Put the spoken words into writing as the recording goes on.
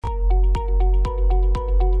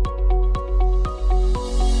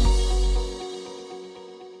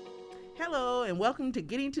welcome to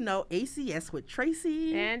Getting to Know ACS with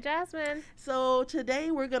Tracy and Jasmine. So today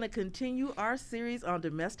we're going to continue our series on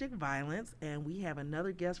domestic violence, and we have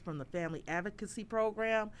another guest from the Family Advocacy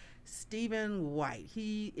Program, Stephen White.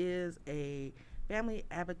 He is a Family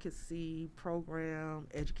Advocacy Program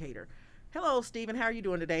educator. Hello, Stephen. How are you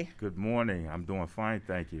doing today? Good morning. I'm doing fine,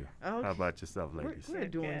 thank you. Okay. How about yourself, ladies? We're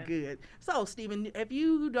doing good. So, Stephen, if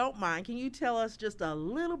you don't mind, can you tell us just a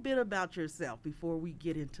little bit about yourself before we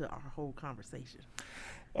get into our whole conversation?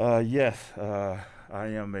 Yes, I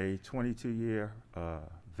am a 22-year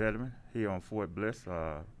veteran here on Fort Bliss,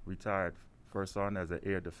 retired First Sergeant as an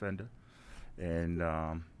air defender. And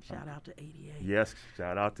shout out to 88. Yes,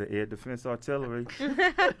 shout out to Air Defense Artillery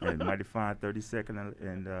and Mighty Fine 32nd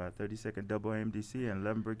and 32nd Double AMDC and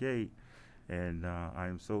 11th Brigade. And I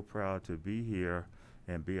am so proud to be here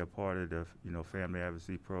and be a part of the Family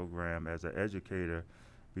Advocacy Program as an educator,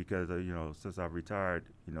 because since I've retired,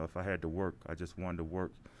 if I had to work, I just wanted to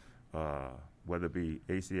work, whether it be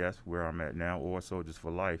ACS where I'm at now or Soldiers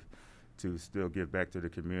for Life, to still give back to the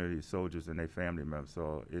community, soldiers and their family members.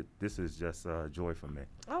 So this is just a joy for me.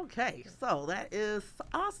 Okay, so that is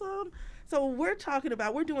awesome. So we're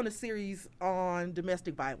doing a series on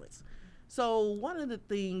domestic violence. So one of the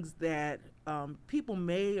things that people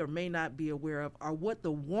may or may not be aware of are what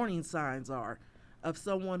the warning signs are of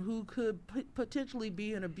someone who could potentially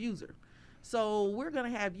be an abuser. So we're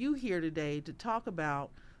going to have you here today to talk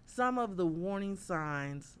about some of the warning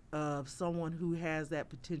signs of someone who has that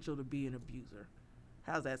potential to be an abuser.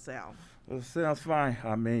 How's that sound? Well, it sounds fine.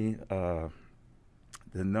 I mean, the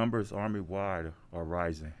numbers Army-wide are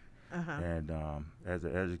rising. And as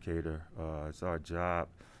an educator, it's our job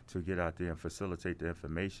to get out there and facilitate the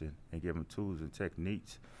information and give them tools and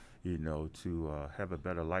techniques, to have a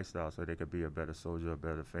better lifestyle so they could be a better soldier, a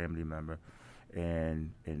better family member,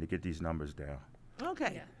 and to get these numbers down.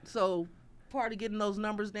 Okay. Yeah. So part of getting those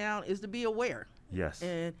numbers down is to be aware. Yes.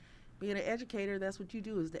 And being an educator, that's what you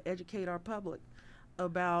do, is to educate our public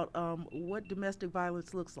about what domestic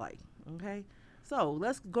violence looks like. Okay. So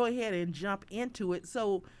let's go ahead and jump into it.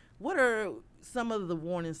 So what are some of the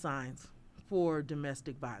warning signs for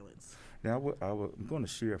domestic violence? Now, I'm going to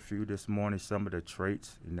share a few this morning, some of the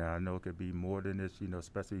traits. Now, I know it could be more than this,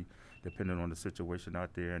 especially depending on the situation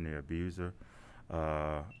out there and the abuser.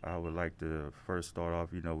 I would like to first start off,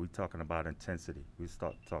 we're talking about intensity. We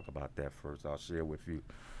talk about that first. I'll share with you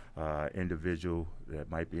individual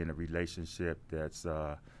that might be in a relationship that's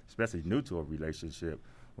especially new to a relationship,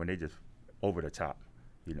 when they just over the top,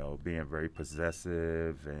 being very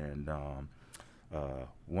possessive and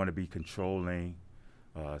want to be controlling,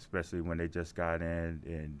 especially when they just got in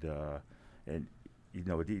and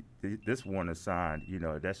this warning sign,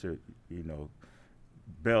 that should,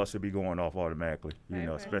 bell should be going off automatically,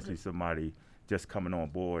 especially somebody just coming on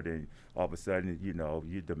board and all of a sudden,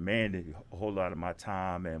 you're demanding a whole lot of my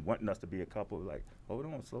time and wanting us to be a couple, like, hold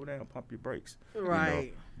on, slow down, pump your brakes.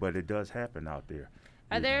 Right. But it does happen out there.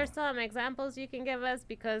 Are there some examples you can give us?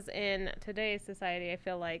 Because in today's society, I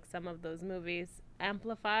feel like some of those movies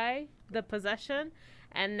amplify the possession.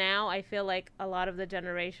 And now I feel like a lot of the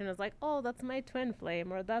generation is like, oh, that's my twin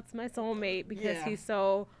flame or that's my soulmate because he's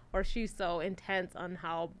so or she's so intense on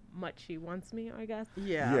how much she wants me, I guess.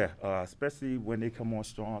 Yeah. Yeah, especially when they come on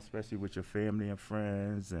strong, especially with your family and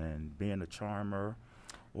friends and being a charmer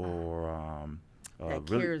or really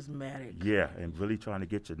charismatic. Yeah, and really trying to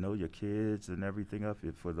get to know your kids and everything up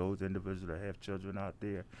for those individuals that have children out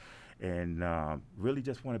there. And really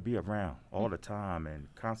just want to be around all the time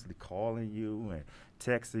and constantly calling you and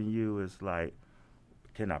texting you. It's like,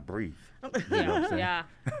 can I breathe? You know what I'm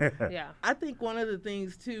saying? Yeah. I think one of the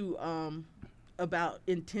things, too, about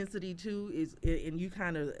intensity, too, is, and you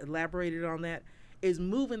kind of elaborated on that, is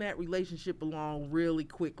moving that relationship along really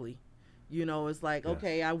quickly. It's like,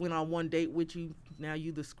 okay, I went on one date with you. Now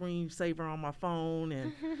you the screensaver on my phone.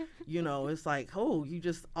 And, it's like, oh, you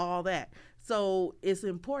just all that. So it's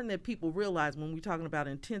important that people realize when we're talking about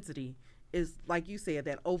intensity is, like you said,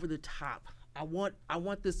 that over the top. I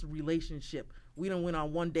want this relationship. We done went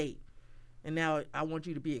on one date, and now I want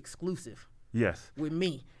you to be exclusive. Yes. With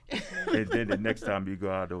me. And then the next time you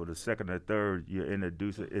go out, or the second or third, you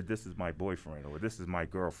introduce it. This is my boyfriend, or this is my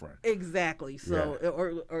girlfriend. Exactly. So,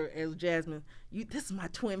 or as Jasmine, this is my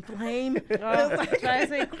twin flame. Oh,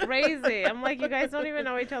 drives me crazy. I'm like, you guys don't even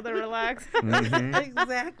know each other. Relax. Mm-hmm.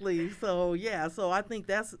 Exactly. So so I think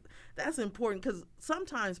that's important, because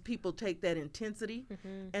sometimes people take that intensity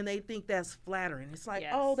and they think that's flattering. It's like,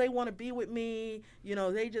 oh, they want to be with me.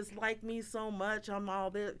 They just like me so much. I'm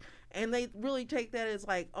all this. And they really take that as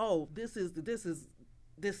like, oh, this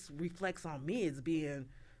reflects on me as being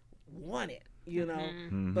wanted. you know.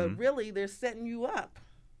 Mhm. But really, they're setting you up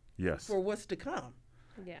Yes. for what's to come.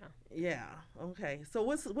 Yeah. Yeah. Okay. So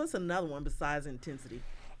what's another one besides intensity?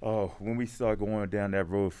 Oh, when we start going down that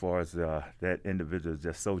road, as far as that individual is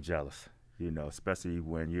just so jealous, especially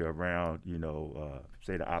when you're around,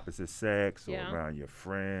 say the opposite sex or Yeah. around your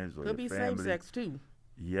friends or Could be your same family. sex too.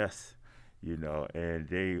 Yes, and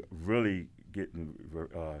they really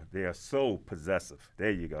they are so possessive.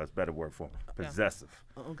 There you go. It's a better word for 'em. Yeah. Possessive.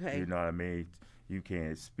 Okay. You know what I mean? You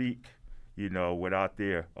can't speak, without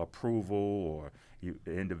their approval, or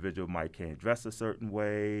the individual can't dress a certain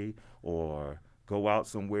way, or go out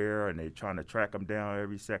somewhere and they're trying to track them down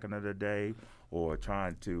every second of the day, or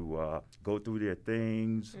trying to go through their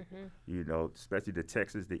things, especially the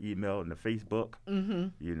texts, the email, and the Facebook.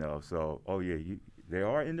 So, there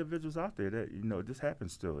are individuals out there that, this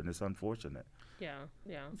happens to, and it's unfortunate. Yeah.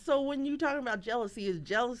 Yeah. So when you're talking about jealousy, is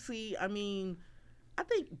jealousy? I mean, I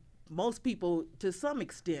think most people, to some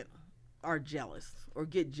extent, are jealous or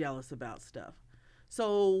get jealous about stuff.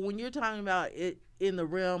 So when you're talking about it in the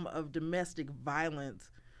realm of domestic violence,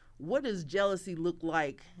 what does jealousy look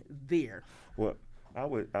like there? Well, I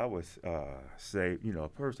would say, a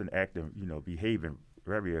person acting, behaving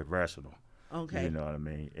very irrational. Okay. You know what I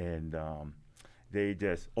mean? And they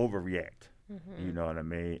just overreact. You know what I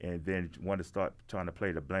mean? And then want to start trying to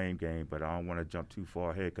play the blame game, but I don't want to jump too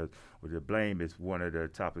far ahead, because the blame is one of the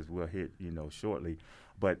topics we'll hit, shortly.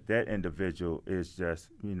 But that individual is just,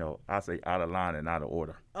 I say out of line and out of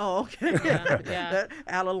order. Oh, okay. Yeah.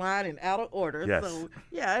 Out of line and out of order. Yes. So,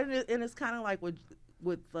 yeah, and it's kind of like with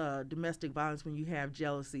domestic violence, when you have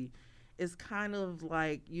jealousy, it's kind of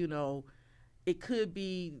like, it could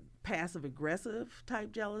be passive aggressive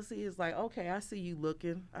type jealousy. It's like, okay, I see you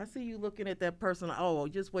looking at that person. Oh,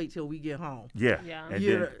 just wait till we get home. Yeah. Yeah. And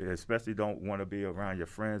Yeah. then especially don't want to be around your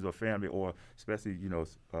friends or family, or especially,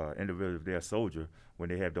 individuals, if they're a soldier, when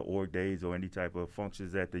they have the org days or any type of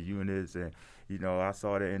functions at the units, and, I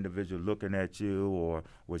saw the individual looking at you, or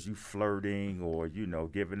was you flirting, or,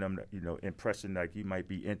 giving them, impression like you might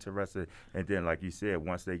be interested. And then, like you said,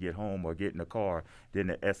 once they get home or get in the car, then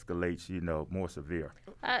it escalates, more severe.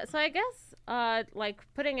 So I guess, like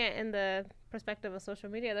putting it in the perspective of social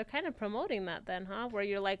media, they're kind of promoting that then, huh? Where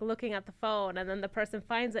you're like looking at the phone and then the person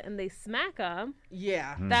finds it and they smack them.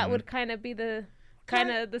 Yeah. That would kind of be the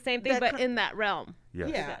same thing, but in that realm. Yes.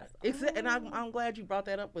 Yeah. And I'm glad you brought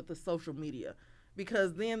that up with the social media,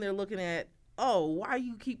 because then they're looking at, oh, why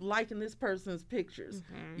you keep liking this person's pictures?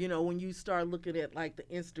 When you start looking at like the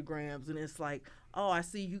Instagrams, and it's like, oh, I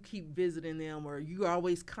see you keep visiting them, or you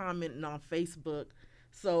always commenting on Facebook.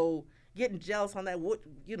 So getting jealous on that, what,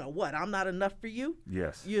 I'm not enough for you?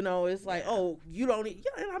 Yes. It's like, oh, you don't,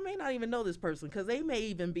 and I may not even know this person, because they may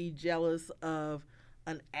even be jealous of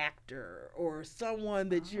an actor or someone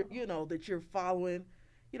that you're following.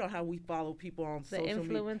 You know how we follow people on social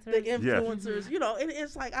media. The influencers, and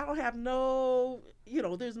it's like, I don't have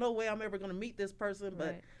there's no way I'm ever going to meet this person,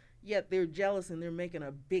 but yet they're jealous and they're making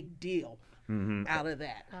a big deal out of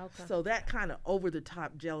that. Okay. So that kind of over the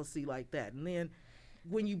top jealousy like that. And then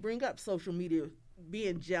when you bring up social media,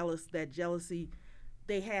 being jealous, that jealousy,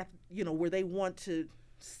 they have, where they want to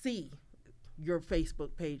see your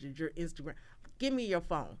Facebook pages, your Instagram. Give me your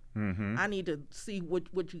phone. I need to see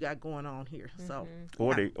what you got going on here. So,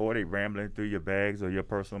 or they rambling through your bags or your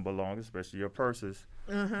personal belongings, especially your purses.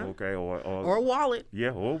 Okay, or wallet.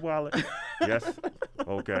 Yeah, or wallet. Yes.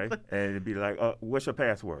 Okay, and it'd be like, what's your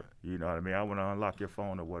password? You know what I mean? I want to unlock your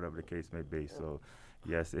phone, or whatever the case may be. So,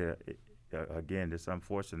 yes, again, it's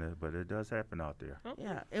unfortunate, but it does happen out there.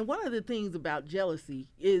 Yeah, and one of the things about jealousy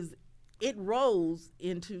is it rolls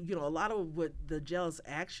into, a lot of what the jealous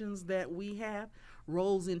actions that we have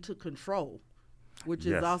rolls into control, which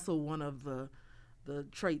is also one of the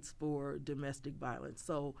traits for domestic violence.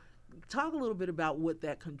 So talk a little bit about what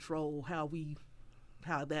that control, how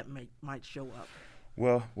that might show up.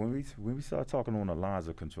 Well, when we start talking on the lines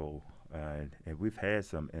of control, and we've had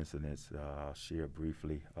some incidents, I'll share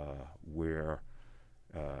briefly, where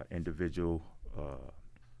individual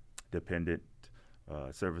dependent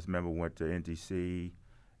service member went to NTC,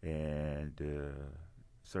 and the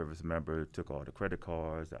service member took all the credit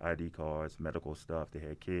cards, the ID cards, medical stuff. They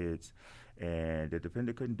had kids, and the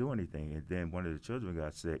dependent couldn't do anything. And then one of the children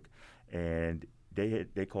got sick, and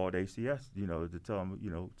they called ACS, to tell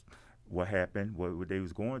them, what happened, what they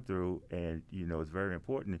was going through, and it's very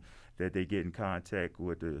important that they get in contact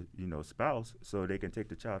with the spouse so they can take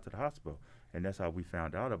the child to the hospital. And that's how we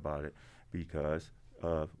found out about it, because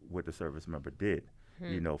of what the service member did.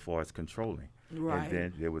 As far as controlling. Right. And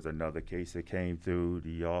then there was another case that came through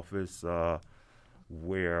the office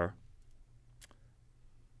where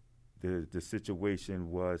the situation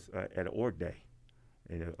was at org day.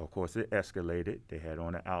 And of course, it escalated. They had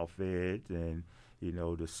on an outfit, and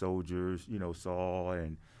the soldiers, saw,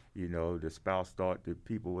 and the spouse thought that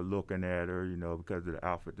people were looking at her, because of the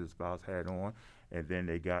outfit the spouse had on, and then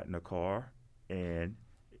they got in the car, and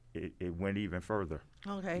it went even further.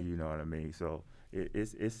 Okay. You know what I mean? So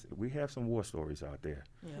it's we have some war stories out there,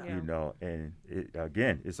 Yeah. and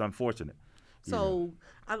again, it's unfortunate. So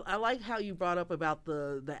I like how you brought up about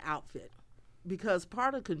the outfit, because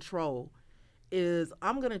part of control is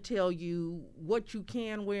I'm going to tell you what you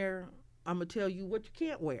can wear. I'm going to tell you what you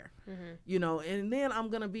can't wear, and then I'm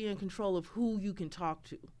going to be in control of who you can talk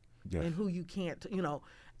to Yes. and who you can't,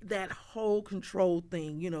 that whole control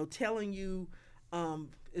thing, telling you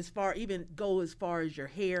as far as your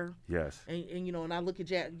hair. Yes. And I look at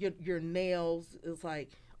your nails, it's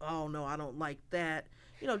like, oh no, I don't like that.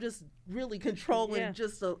 Just really controlling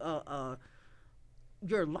just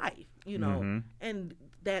your life, and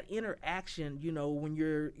that interaction, when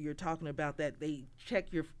you're talking about that, they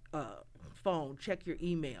check your phone, check your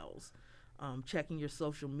emails, checking your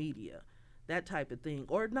social media, that type of thing,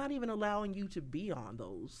 or not even allowing you to be on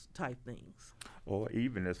those type things. Or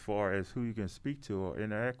even as far as who you can speak to or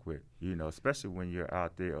interact with, especially when you're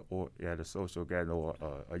out there or at a social gathering or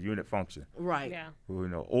a unit function, Right. Yeah.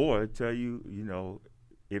 or tell you,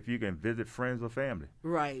 if you can visit friends or family.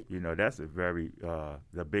 Right. That's a very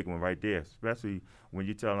the big one right there, especially when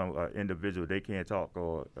you tell them individual they can't talk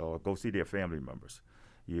or go see their family members,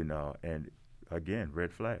 and again,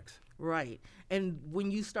 red flags. Right. And when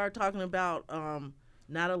you start talking about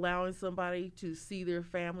not allowing somebody to see their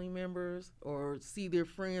family members or see their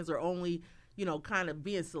friends, or only, kind of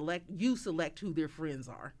being select who their friends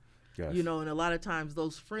are. Yes. And a lot of times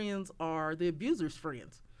those friends are the abuser's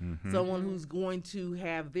friends. Mm-hmm. Someone who's going to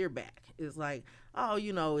have their back. It's like, oh,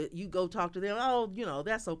 you go talk to them. Oh,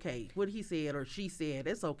 that's okay. What he said or she said,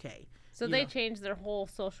 it's okay. So they changed their whole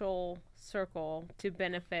social circle to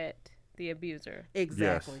benefit the abuser.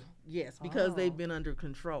 Exactly. Yes, because Oh. they've been under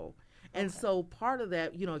control. And so part of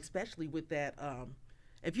that, especially with that,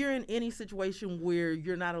 if you're in any situation where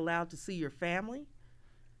you're not allowed to see your family,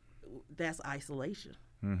 that's isolation.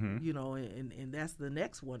 Mm-hmm. And that's the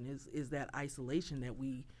next one is that isolation that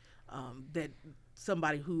that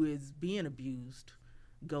somebody who is being abused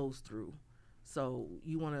goes through. So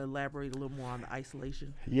you want to elaborate a little more on the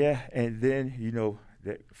isolation? Yeah, and then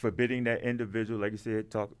that forbidding that individual, like you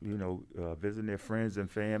said, visiting their friends and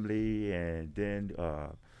family, and then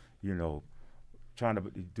trying to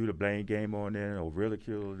do the blame game on them or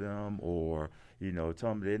ridicule them, or tell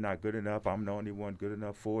them they're not good enough. I'm the only one good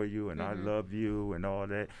enough for you, and I love you, and all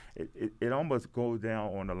that. It almost goes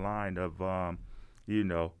down on the line of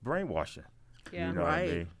brainwashing. Yeah. You know what I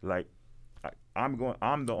Right. mean? Like I'm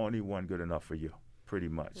the only one good enough for you, pretty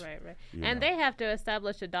much. Right. You And know. they have to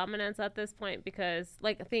establish a dominance at this point, because,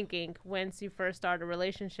 like, thinking once you first start a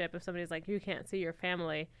relationship, if somebody's like, you can't see your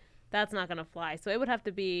family, that's not going to fly. So it would have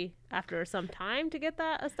to be after some time to get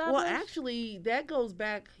that established. Well, actually, that goes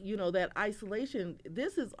back, that isolation.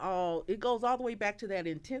 It goes all the way back to that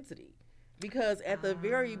intensity. Because at the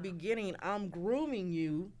very beginning, I'm grooming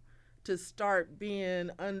you to start being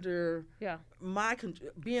under Yeah. my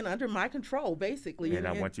control, basically. And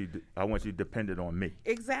I want you dependent on me.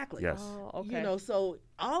 Exactly. Yes. Oh, okay. So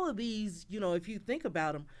all of these, if you think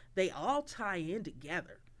about them, they all tie in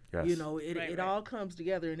together. Yes. It Right. all comes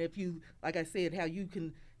together. And if you, like I said, how you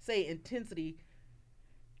can say intensity,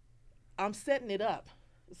 I'm setting it up.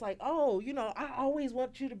 It's like, oh, I always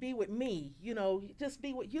want you to be with me. Just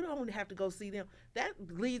be with, you don't have to go see them. That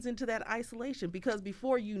leads into that isolation, because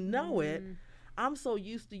before you know it, I'm so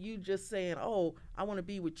used to you just saying, oh, I want to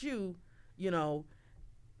be with you,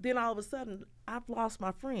 then all of a sudden I've lost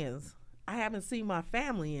my friends. I haven't seen my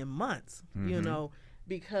family in months,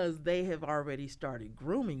 because they have already started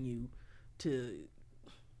grooming you to.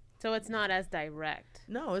 So it's not as direct.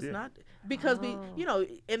 No, it's Yeah. not, because Oh.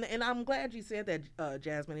 and I'm glad you said that,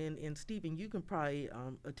 Jasmine, and Stephen, you can probably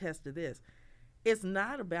attest to this. It's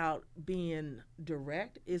not about being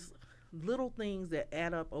direct. It's little things that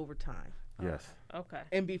add up over time. Yes. Okay.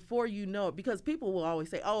 And before you know it, because people will always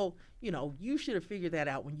say, oh, you should have figured that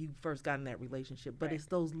out when you first got in that relationship. But Right. it's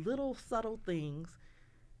those little subtle things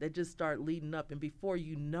that just start leading up. And before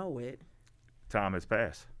you know it, Time has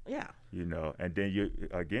passed. yeah. And then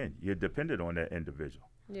you're dependent on that individual.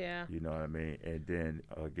 Yeah. You know what I mean? And then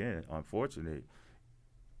again, unfortunately,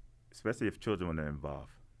 especially if children are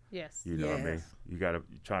involved, Yes. you know what I mean? Yes. You're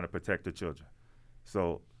trying to protect the children.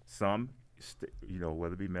 So some,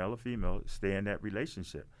 whether it be male or female, stay in that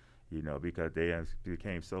relationship, because they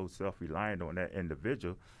became so self-reliant on that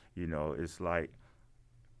individual. It's like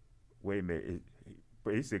wait a minute.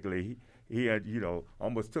 Basically, he had,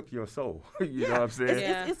 almost took your soul. You know Yeah, what I'm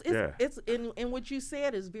saying? it's and what you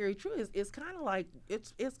said is very true. It's kind of like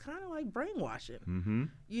it's kind of like brainwashing.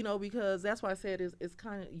 Mm-hmm. Because that's why I said it's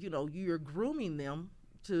kind of you're grooming them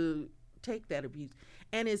to take that abuse,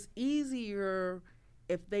 and it's easier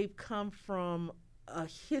if they've come from a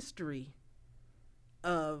history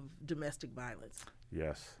of domestic violence,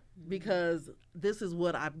 Yes. because this is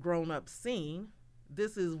what I've grown up seeing.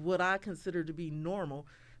 This is what I consider to be normal.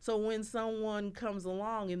 So when someone comes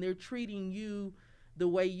along and they're treating you the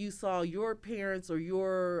way you saw your parents or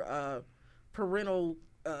your parental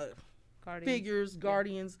figures,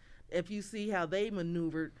 guardians, if you see how they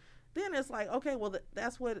maneuvered, then it's like, okay, well,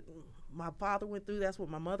 that's what my father went through, that's what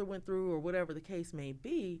my mother went through, or whatever the case may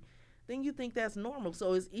be. Then you think that's normal.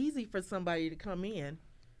 So it's easy for somebody to come in.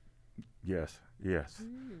 Yes.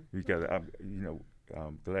 Because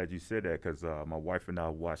I'm glad you said that, because my wife and I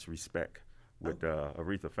watched Respect with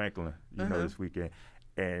Aretha Franklin, this weekend.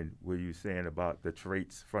 And what you saying about the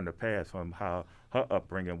traits from the past, from how her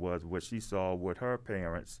upbringing was, what she saw with her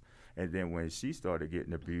parents, and then when she started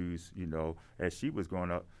getting abused, as she was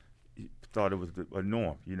growing up, thought it was a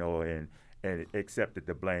norm, and accepted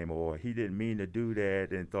the blame, or he didn't mean to do that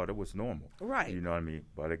and thought it was normal. Right. You know what I mean?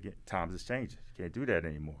 But again, times is changing. You can't do that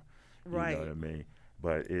anymore. Right. You know what I mean?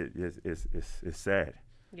 But it's sad.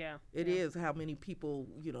 Yeah. It is how many people,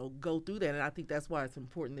 go through that. And I think that's why it's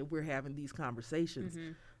important that we're having these conversations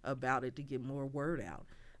about it to get more word out.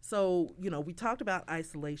 So, we talked about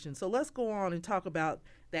isolation. So let's go on and talk about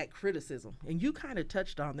that criticism. And you kind of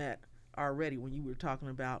touched on that already when you were talking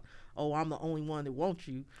about, oh, I'm the only one that wants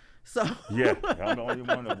you. So yeah, I'm the only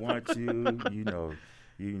one that wants you,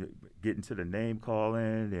 you get into the name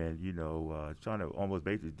calling and, trying to almost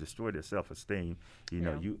basically destroy their self-esteem.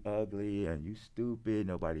 You ugly and you stupid.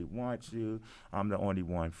 Nobody wants you. I'm the only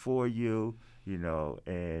one for you,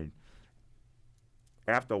 and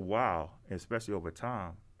after a while, especially over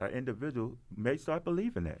time, an individual may start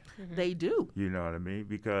believing that. They do. You know what I mean?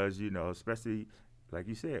 Because, especially like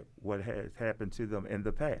you said, what has happened to them in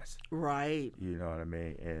the past. Right. You know what I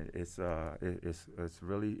mean? And it's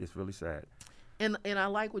really sad. And I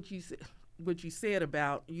like what you said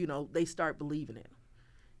about, they start believing it.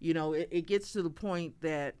 It gets to the point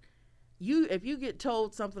that if you get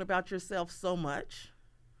told something about yourself so much,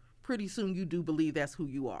 pretty soon you do believe that's who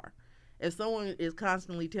you are. If someone is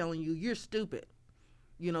constantly telling you you're stupid,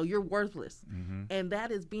 you're worthless, and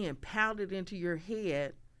that is being pounded into your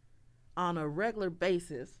head on a regular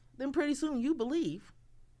basis, then pretty soon you believe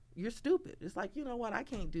you're stupid. It's like, you know what, I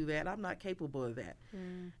can't do that. I'm not capable of that.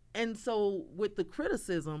 And so with the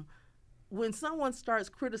criticism, when someone starts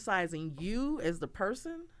criticizing you as the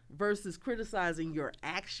person versus criticizing your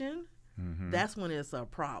action, that's when it's a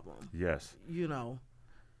problem. Yes.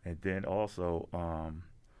 And then also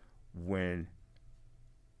when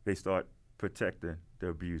they start protecting the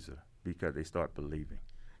abuser because they start believing.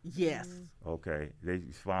 Yes. Okay. They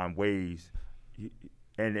find ways,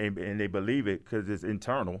 and they believe it because it's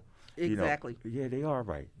internal. Exactly. Yeah, they are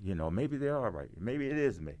right. Maybe they are right. Maybe it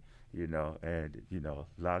is me. And a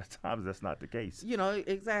lot of times that's not the case.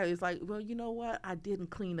 Exactly. It's like, well, you know what? I didn't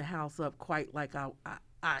clean the house up quite like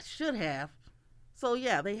I should have. So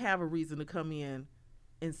yeah, they have a reason to come in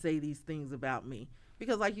and say these things about me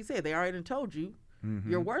because, like you said, they already told you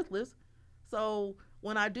you're worthless. So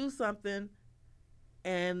when I do something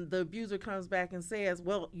and the abuser comes back and says,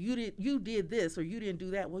 well, you did this or you didn't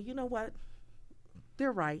do that. Well, you know what?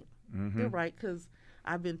 They're right. They're right, because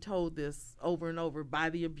I've been told this over and over by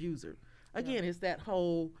the abuser. Again, it's that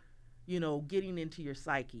whole, getting into your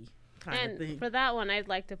psyche kind of thing. And for that one, I'd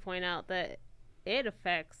like to point out that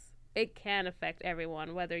it can affect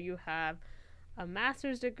everyone, whether you have a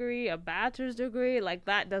master's degree, a bachelor's degree, like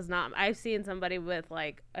that does not. I've seen somebody with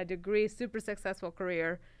like a degree, super successful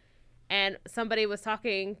career, and somebody was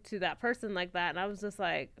talking to that person like that, and I was just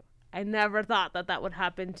like, I never thought that would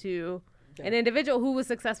happen to an individual who was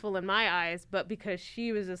successful in my eyes, but because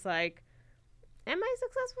she was just like, am I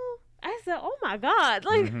successful? I said, oh my God.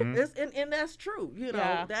 Like, and that's true.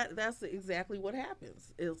 That's exactly what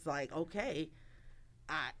happens. It's like, okay,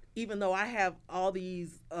 even though I have all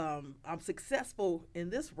these, I'm successful in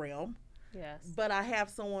this realm, but I have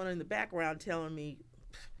someone in the background telling me,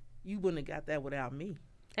 you wouldn't have got that without me.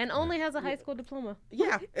 And only has a high school diploma.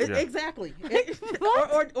 Yeah. Exactly.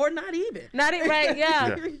 or not even. Not even, right,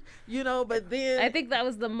 yeah. But then. I think that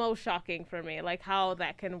was the most shocking for me, like how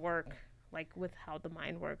that can work, like with how the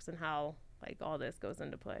mind works and how like all this goes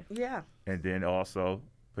into play. Yeah. And then also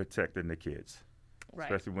protecting the kids. Right.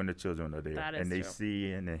 especially when the children are there That is and they true.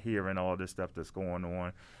 see and hearing all this stuff that's going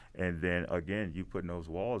on. And then again, you putting those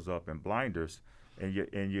walls up and blinders, and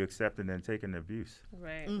you accepting and taking the abuse.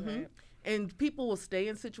 Right. Mm-hmm. Right. And people will stay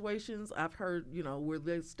in situations. I've heard, where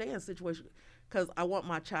they stay in situations because I want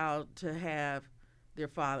my child to have their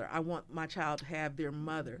father. I want my child to have their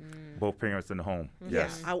mother. Both parents in the home.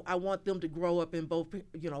 Yes. I want them to grow up in both,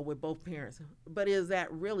 with both parents. But is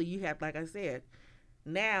that really, you have, like I said,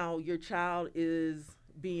 now your child is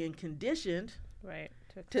being conditioned Right.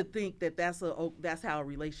 to think that that's how a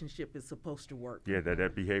relationship is supposed to work. Yeah,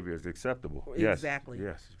 that behavior is acceptable. Yes. Exactly.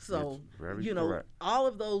 Yes. So, It's very correct. all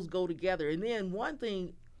of those go together. And then one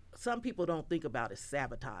thing some people don't think about is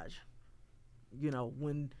sabotage.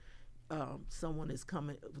 When someone is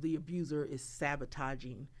coming, the abuser is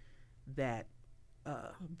sabotaging that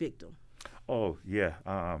victim. Oh,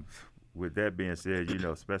 yeah. With that being said,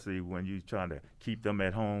 especially when you're trying to keep them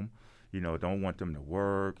at home, don't want them to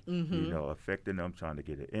work, affecting them trying to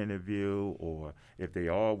get an interview, or if they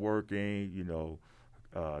are working,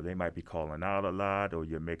 they might be calling out a lot, or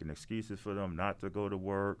you're making excuses for them not to go to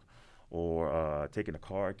work, or taking the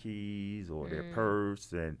car keys or their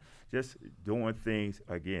purse, and just doing things,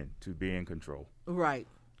 again, to be in control. Right.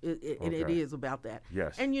 And it Okay. is about that.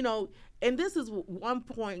 Yes. And, and this is one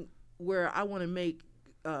point where I want to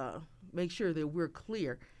make sure that we're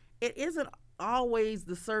clear. It isn't always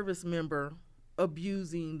the service member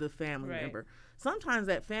abusing the family Right. member. Sometimes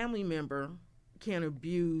that family member can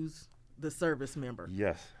abuse the service member.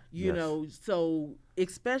 Yes. So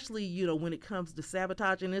especially when it comes to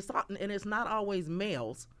sabotage, and it's not always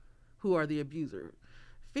males who are the abuser.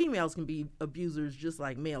 Females can be abusers just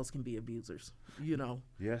like males can be abusers.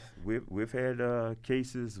 Yes, we've had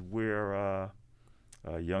cases where a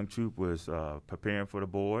young troop was preparing for the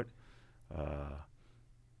board.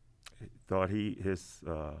 Thought his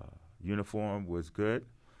uniform was good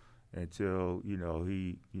until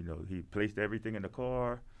he placed everything in the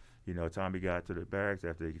car. Time he got to the barracks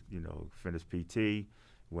after he finished PT,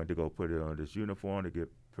 went to go put it on his uniform to get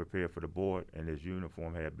prepared for the board, and his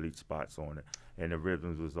uniform had bleach spots on it, and the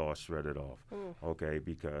ribbons was all shredded off. Okay,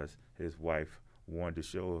 because his wife wanted to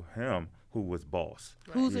show him who was boss.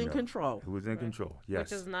 Who's in control. Who was in control,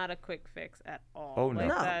 yes. Which is not a quick fix at all. Oh, no.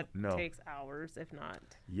 That No. takes hours, if not.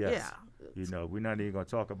 Yes. Yeah. We're not even going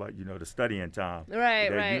to talk about, the studying time. Right,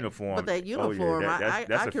 that right. Uniform. But that uniform, that's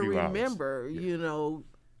I a can few hours. remember,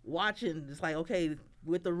 watching, it's like, okay,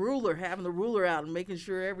 with the ruler, having the ruler out and making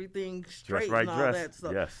sure everything's straight right and all dress, that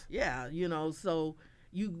stuff. yes. Yeah, so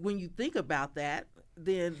when you think about that,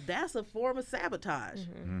 then that's a form of sabotage.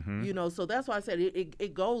 Mm-hmm. So that's why I said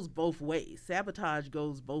it goes both ways. Sabotage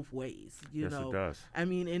goes both ways. Yes, it does. I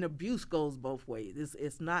mean, and abuse goes both ways.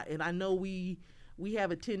 It's not, and I know we have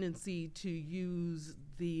a tendency to use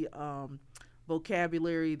the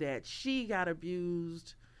vocabulary that she got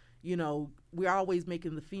abused. We're always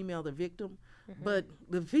making the female the victim, but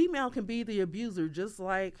the female can be the abuser just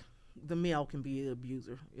like the male can be the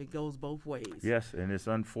abuser. It goes both ways. Yes, and it's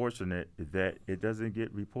unfortunate that it doesn't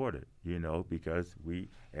get reported, because we,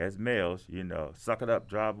 as males, suck it up,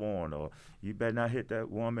 drive on, or you better not hit that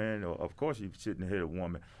woman, or of course you shouldn't hit a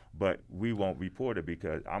woman, but we won't report it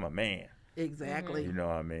because I'm a man. Exactly. You know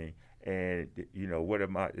what I mean? And what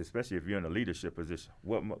am I? Especially if you're in a leadership position,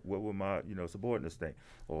 what would my subordinates think,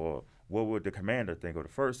 or what would the commander think, or the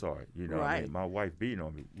first sergeant? What I Right. mean? My wife beating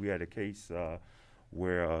on me. We had a case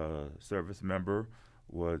where a service member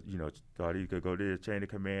was thought he could go to the chain of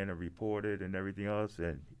command and report it and everything else,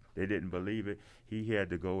 and they didn't believe it. He had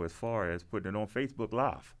to go as far as putting it on Facebook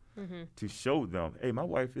Live to show them, hey, my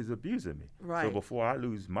wife is abusing me. Right. So before I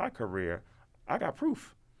lose my career, I got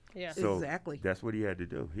proof. Yeah. So Exactly. that's what he had to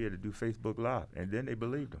do. He had to do Facebook Live, and then they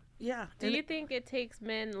believed him. Yeah. Do you think it takes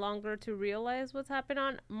men longer to realize what's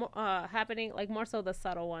happening, like more so the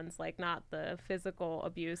subtle ones, like not the physical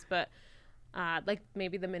abuse, but like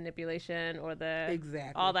maybe the manipulation or the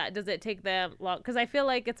Exactly. all that? Does it take them long? Because I feel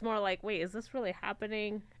like it's more like, wait, is this really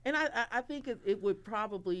happening? And I think it would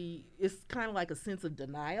probably, it's kind of like a sense of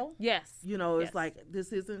denial. Yes. It's Yes. like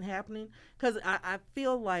this isn't happening. Because I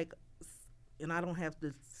feel like, and I don't have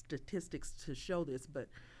the statistics to show this, but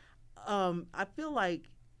I feel like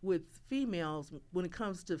with females, when it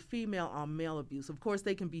comes to female on male abuse, of course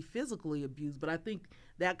they can be physically abused, but I think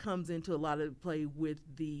that comes into a lot of play with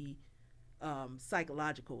the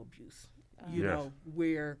psychological abuse, Yes.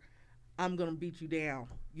 where I'm going to beat you down.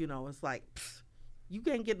 It's like, you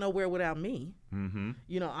can't get nowhere without me. Mm-hmm.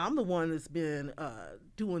 I'm the one that's been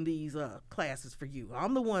doing these classes for you.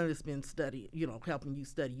 I'm the one that's been studying, helping you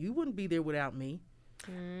study. You wouldn't be there without me.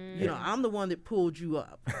 You know, I'm the one that pulled you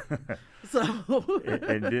up. So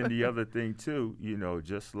and then the other thing too, you know,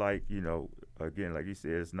 just like, you know, again, like you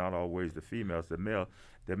said, it's not always the females, the male.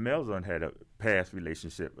 The males done had a past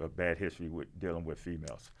relationship, a bad history with dealing with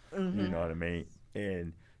females. You know what I mean?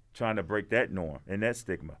 And trying to break that norm and that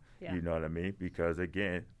stigma. Yeah. You know what I mean? Because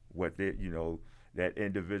again, what they, you know, that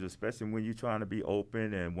individual, especially when you're trying to be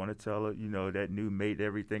open and want to tell her, you know, that new mate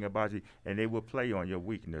everything about you, and they will play on your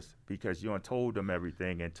weakness because you done told them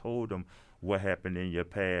everything and told them what happened in your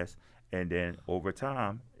past, and then over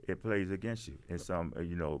time it plays against you in some,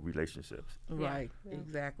 you know, relationships. right, Yeah.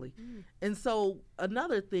 exactly. And so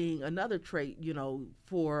another thing, another trait, you know,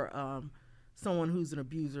 for someone who's an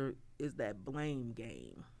abuser is that blame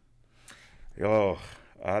game. Oh,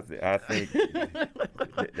 I think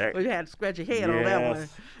that, Well, you had to scratch your head on that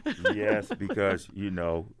one. Yes, because, you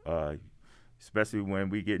know, especially when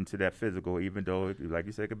we get into that physical, even though, like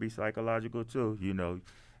you said, it could be psychological too, you know,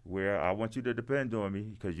 where I want you to depend on me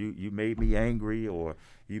because you made me angry, or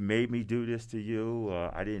you made me do this to you,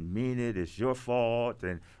 I didn't mean it, it's your fault.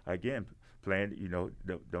 And again, playing, you know,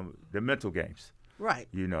 the mental games. Right.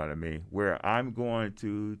 You know what I mean? Where I'm going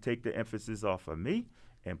to take the emphasis off of me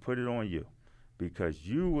and put it on you because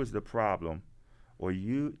you was the problem, or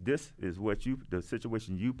this is what the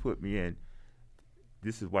situation you put me in.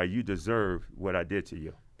 This is why you deserve what I did to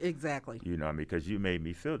you. Exactly. You know what I mean? Because you made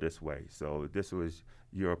me feel this way. So this was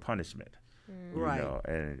your punishment. You Right. know?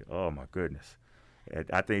 And oh my goodness. And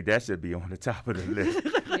I think that should be on the top of the list.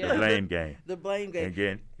 Yeah. The blame game. The blame game. And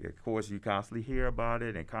again, of course, you constantly hear about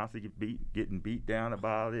it and constantly getting beat down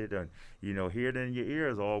about it, and you know, hear it in your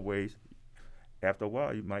ears always. After a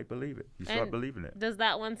while, you might believe it. You start And believing it. Does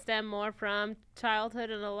that one stem more from childhood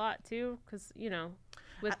and a lot too? Because, you know,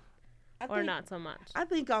 with I or think- not so much? I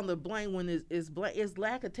think on the blame one is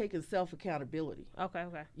lack of taking self accountability. Okay,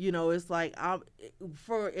 okay. You know, it's like and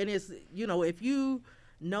it's, you know, if you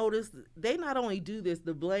notice, they not only do this,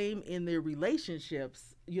 the blame in their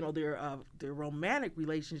relationships, you know, their romantic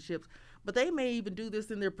relationships, but they may even do this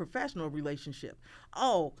in their professional relationship.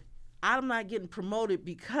 Oh, I'm not getting promoted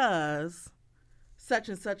because such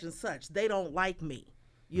and such and such. They don't like me.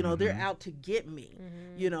 You know, they're out to get me.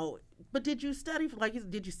 You know, but did you study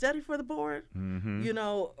did you study for the board? You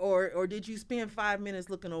know, or did you spend 5 minutes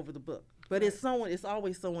looking over the book? But it's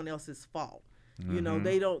always someone else's fault. You know,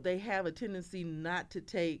 they have a tendency not to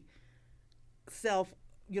take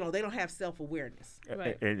they don't have self-awareness.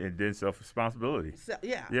 Right. And then self-responsibility.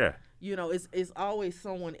 Yeah. Yeah. You know, it's always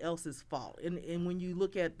someone else's fault. And when you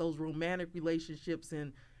look at those romantic relationships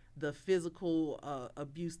and the physical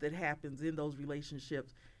abuse that happens in those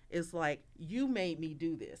relationships, it's like, you made me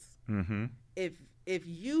do this. Mm-hmm. If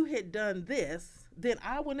you had done this, then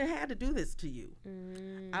I wouldn't have had to do this to you.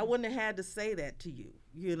 I wouldn't have had to say that to you.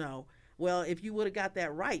 You know, well, if you would have got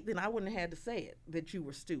that right, then I wouldn't have had to say it, that you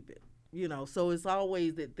were stupid. You know, so it's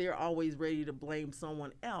always that they're always ready to blame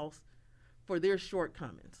someone else for their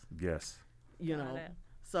shortcomings. Yes. You Got know, it.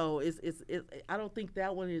 so it's I don't think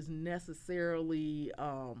that one is necessarily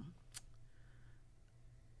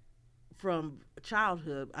from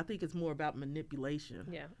childhood. I think it's more about manipulation.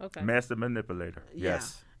 Yeah, okay. Master manipulator. Yeah.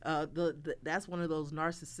 Yes. That's one of those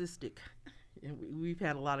narcissistic, and we've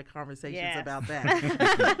had a lot of conversations Yes. about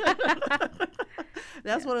that.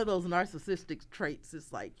 That's one of those narcissistic traits.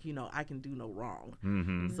 It's like, you know, I can do no wrong.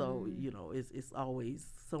 Mm-hmm. So, you know, it's always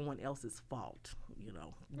someone else's fault, you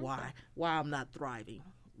know, why I'm not thriving.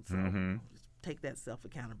 So just take that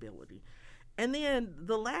self-accountability. And then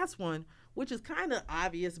the last one, which is kind of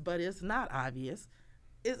obvious, but it's not obvious,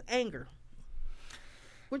 is anger.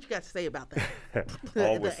 What you got to say about that?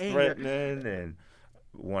 Always The anger. threatening and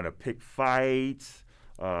want to pick fights.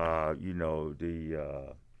 You know,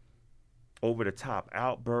 the over-the-top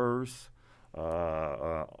outbursts,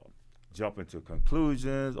 jumping to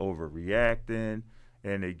conclusions, overreacting.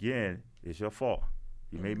 And again, it's your fault.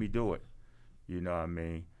 You made me do it. You know what I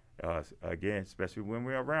mean? Again, especially when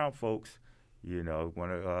we're around folks, you know, when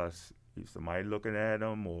somebody looking at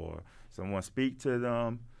them or someone speak to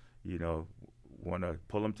them, you know, want to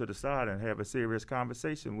pull them to the side and have a serious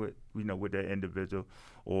conversation with that individual,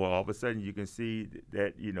 or all of a sudden you can see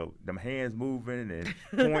that, you know, them hands moving and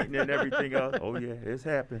pointing and everything else. Oh yeah, it's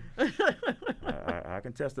happened. I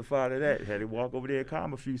can testify to that. Had to walk over there and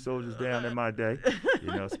calm a few soldiers down in my day, you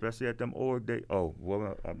know, especially at them org days. Oh,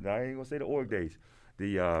 well, I ain't gonna say the org days.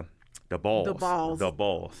 The balls. The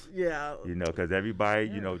balls. Yeah. You know, because everybody,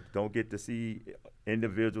 you know, don't get to see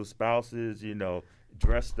individual spouses, you know,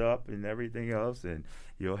 dressed up and everything else, and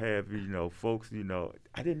you'll have, folks,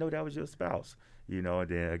 I didn't know that was your spouse. And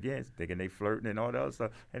then again, thinking they flirting and all that other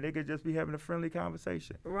stuff, and they could just be having a friendly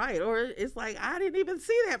conversation. Right, or it's like, I didn't even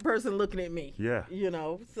see that person looking at me. Yeah.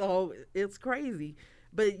 So it's crazy.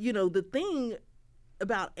 But, the thing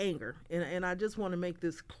about anger, and I just want to make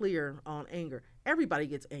this clear on anger, everybody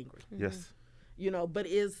gets angry. Yes. But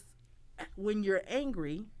when you're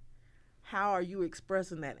angry, how are you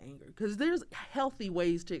expressing that anger? Because there's healthy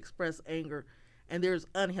ways to express anger, and there's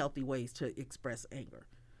unhealthy ways to express anger,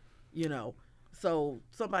 So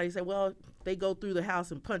somebody say, well, they go through the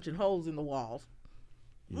house and punching holes in the walls.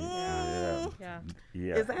 Yeah.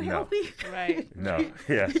 Is that healthy? Right. No.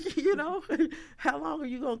 Yeah. How long are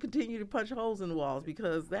you going to continue to punch holes in the walls?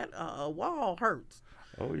 Because that wall hurts.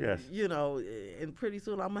 Oh, yes. And pretty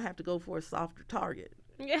soon I'm going to have to go for a softer target.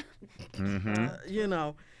 Yeah.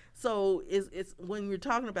 Mm-hmm. So it's when you're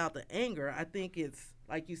talking about the anger, I think it's,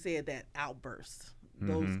 like you said, that outburst,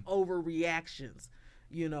 those overreactions,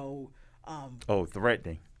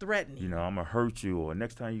 threatening. Threatening. I'm going to hurt you, or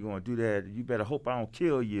next time you're going to do that, you better hope I don't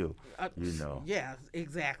kill you, Yeah,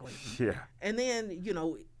 exactly. Yeah. And then,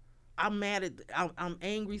 I'm mad I'm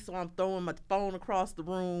angry, so I'm throwing my phone across the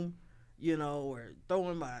room, or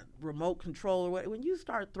throwing my remote controller. When you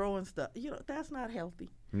start throwing stuff, that's not healthy.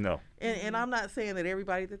 No. And I'm not saying that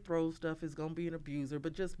everybody that throws stuff is going to be an abuser,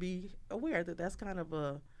 but just be aware that that's kind of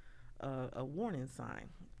a warning sign.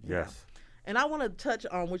 Yes. And I want to touch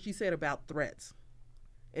on what you said about threats.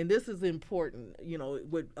 And this is important.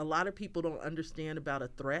 What a lot of people don't understand about a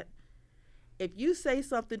threat. If you say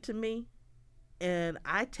something to me and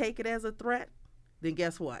I take it as a threat, then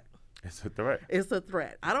guess what? It's a threat. It's a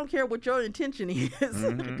threat. I don't care what your intention is,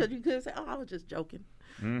 because you could say, oh, I was just joking.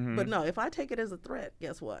 Mm-hmm. But no, if I take it as a threat,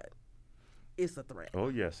 guess what? It's a threat. Oh,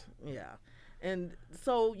 yes. Yeah. And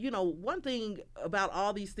so, one thing about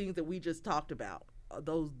all these things that we just talked about,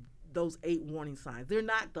 those 8 warning signs, they're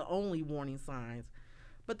not the only warning signs,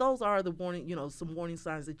 but those are the some warning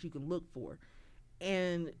signs that you can look for.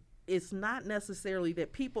 And it's not necessarily that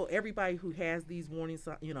everybody who has these warning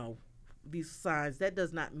signs, these signs, that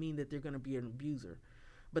does not mean that they're going to be an abuser.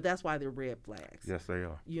 But that's why they're red flags. Yes, they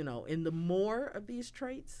are. And the more of these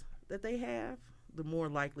traits that they have, the more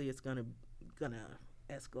likely it's gonna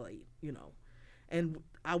escalate. And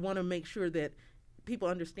I want to make sure that people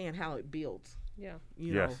understand how it builds. Yeah.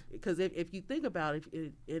 Yes. Because if you think about it,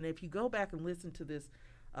 and if you go back and listen to this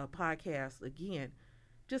podcast again,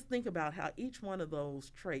 just think about how each one of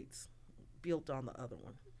those traits built on the other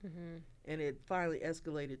one. Mm-hmm. And it finally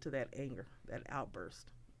escalated to that anger, that outburst.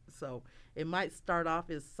 So it might start off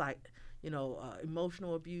as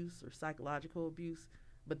emotional abuse or psychological abuse,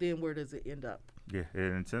 but then where does it end up? Yeah, it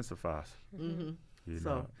intensifies. Mm-hmm.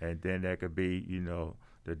 And then that could be,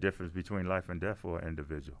 the difference between life and death for an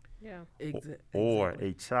individual. Yeah. Or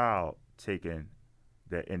a child taking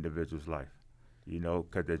that individual's life.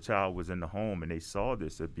 Because the child was in the home and they saw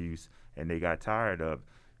this abuse and they got tired of,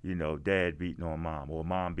 dad beating on mom or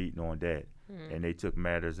mom beating on dad. Mm-hmm. And they took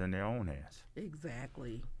matters in their own hands.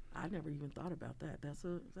 Exactly. I never even thought about that. That's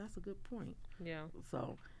a good point. Yeah.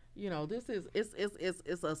 So, this is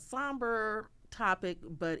it's a somber topic,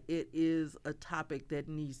 but it is a topic that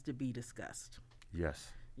needs to be discussed.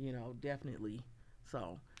 Yes. Definitely.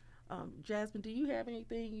 So, Jasmine, do you have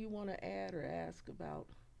anything you want to add or ask about?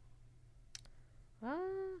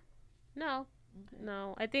 No. Okay.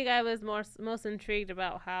 No, I think I was most intrigued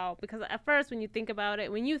about how, because at first when you think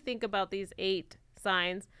about these 8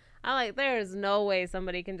 signs, I'm like, there is no way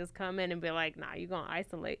somebody can just come in and be like, nah, you're going to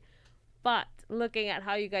isolate. But looking at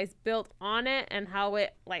how you guys built on it and how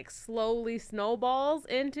it slowly snowballs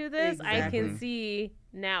into this, exactly. I can see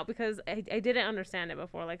now, because I didn't understand it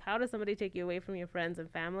before. How does somebody take you away from your friends and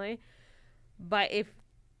family? But if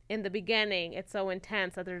in the beginning it's so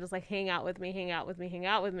intense that they're just hang out with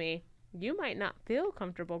me, you might not feel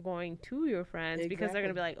comfortable going to your friends, exactly. Because they're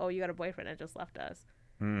going to be like, oh, you got a boyfriend that just left us.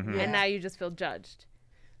 Mm-hmm. And now you just feel judged.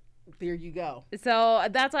 There you go. So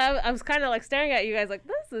that's why I was kind of staring at you guys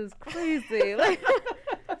this is crazy.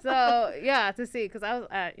 So, yeah, to see, because I was,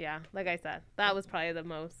 like I said, that was probably the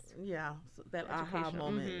most. Yeah, so that aha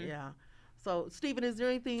moment, mm-hmm. Yeah. So, Stephen, is there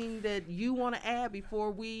anything that you want to add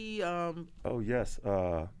before we? Oh, yes.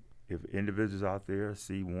 If individuals out there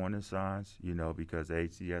see warning signs, because at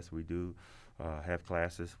HCS we do have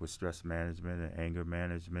classes with stress management and anger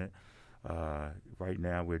management. Right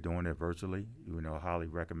now we're doing it virtually. Highly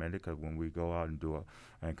recommend it, because when we go out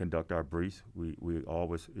and conduct our briefs, we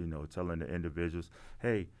always, telling the individuals,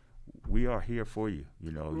 hey, we are here for you.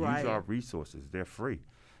 Right. Use our resources. They're free.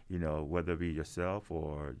 Whether it be yourself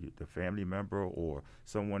or the family member or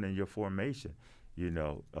someone in your formation.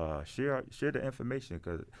 share the information,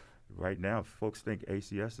 because right now folks think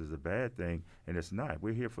ACS is a bad thing, and it's not.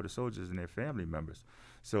 We're here for the soldiers and their family members.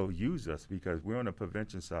 So use us, because we're on the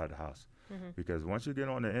prevention side of the house. Because once you get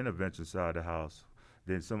on the intervention side of the house,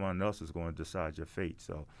 then someone else is going to decide your fate.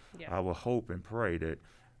 So I will hope and pray that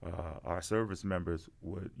our service members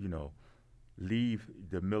would, leave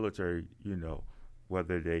the military,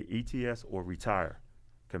 whether they ETS or retire,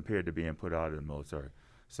 compared to being put out of the military.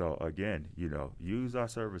 So again, use our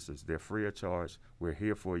services. They're free of charge. We're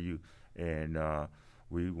here for you, and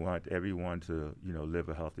we want everyone to, live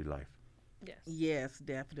a healthy life. Yes. Yes,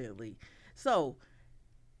 definitely. So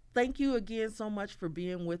thank you again so much for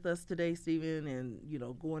being with us today, Stephen, and,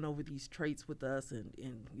 going over these traits with us and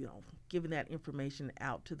giving that information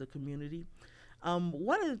out to the community.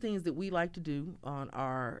 One of the things that we like to do on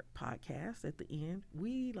our podcast at the end,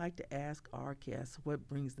 we like to ask our guests what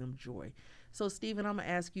brings them joy. So, Stephen, I'm going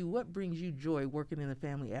to ask you, what brings you joy working in the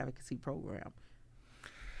Family Advocacy Program?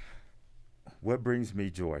 What brings me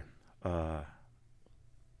joy? The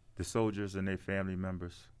soldiers and their family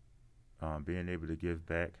members, being able to give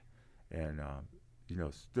back and,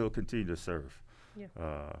 still continue to serve. Yeah.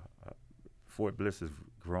 Fort Bliss has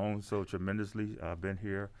grown so tremendously. I've been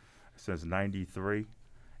here since '93,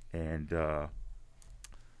 and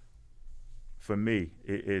for me,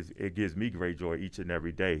 it gives me great joy each and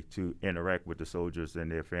every day to interact with the soldiers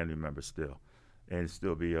and their family members still, and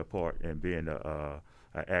still be a part and being an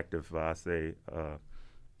active,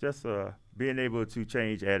 being able to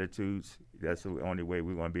change attitudes. That's the only way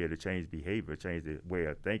we're going to be able to change behavior, change the way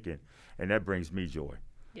of thinking, and that brings me joy.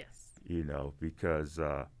 Yes. Because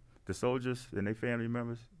the soldiers and their family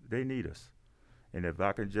members, they need us. And if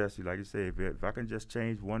I can just, like you say, if I can just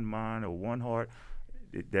change one mind or one heart,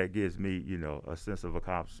 that gives me, a sense of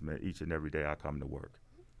accomplishment each and every day I come to work.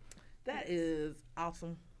 That is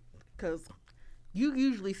awesome, because you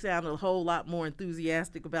usually sound a whole lot more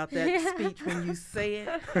enthusiastic about that speech when you say it.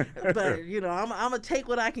 But, I'm going to take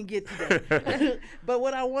what I can get today. But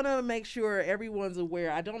what I want to make sure everyone's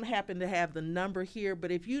aware, I don't happen to have the number here,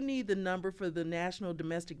 but if you need the number for the National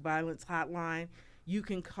Domestic Violence Hotline, you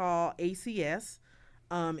can call ACS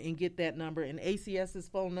and get that number. And ACS's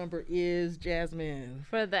phone number is, Jasmine?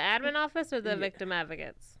 For the admin office or the victim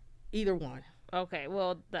advocates? Either one. Okay,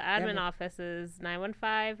 well, the admin office is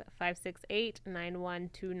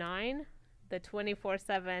 915-568-9129. The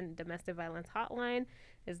 24/7 domestic violence hotline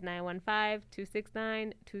is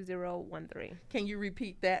 915-269-2013. Can you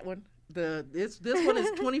repeat that one? This one is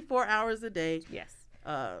 24 hours a day. Yes.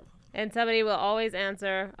 And somebody will always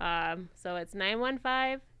answer. So it's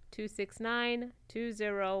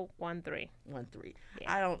 915-269-2013.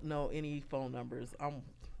 I don't know any phone numbers.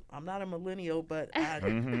 I'm not a millennial, but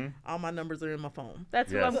all my numbers are in my phone.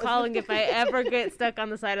 That's who I'm calling if I ever get stuck on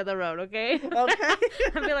the side of the road, okay? Okay. I'll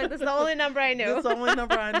be like, this is the only number I know. This is the only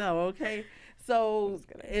number I know, okay? So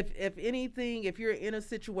if anything, if you're in a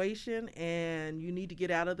situation and you need to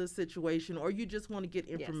get out of the situation, or you just want to get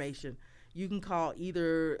information, you can call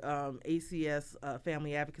either ACS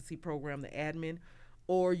Family Advocacy Program, the admin,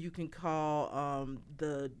 or you can call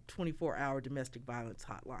the 24-hour domestic violence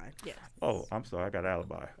hotline. Yes. Oh, I'm sorry. I got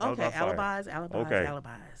alibi. Okay, alibis.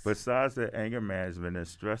 Besides the anger management and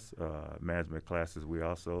stress management classes, we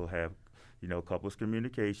also have, couples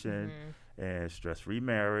communication and stress-free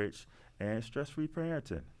marriage and stress-free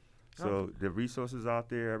parenting. So the resources out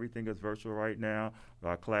there, everything is virtual right now.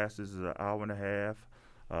 Our classes is an hour and a half.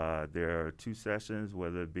 There are 2 sessions,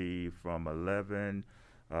 whether it be from from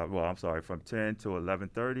 10 to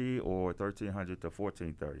 11:30 or 1300 to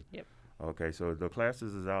 14:30. Yep. Okay, so the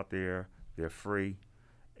classes is out there. They're free.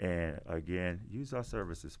 And again, use our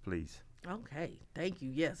services, please. Okay, thank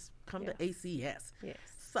you. Yes, come to ACS. Yes.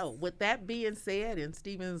 So with that being said, and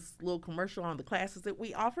Stephen's little commercial on the classes that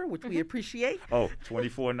we offer, which we appreciate. Oh,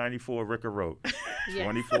 2494 Ricker Road.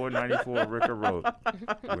 2494 Ricker Road.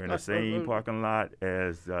 We're in the same parking lot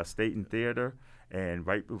as Staten Theater. And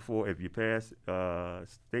right before, if you pass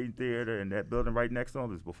Staten Theater and that building right next to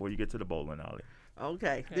them, is before you get to the bowling alley.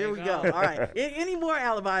 Okay, there we go. All right. Any more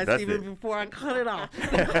alibis, Stephen, before I cut it off?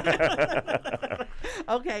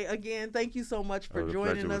 Okay, again, thank you so much for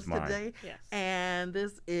joining us today. Yes. And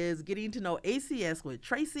this is Getting to Know ACS with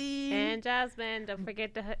Tracy and Jasmine. Don't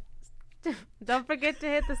forget to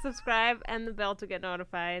hit the subscribe and the bell to get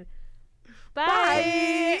notified.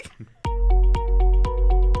 Bye. Bye.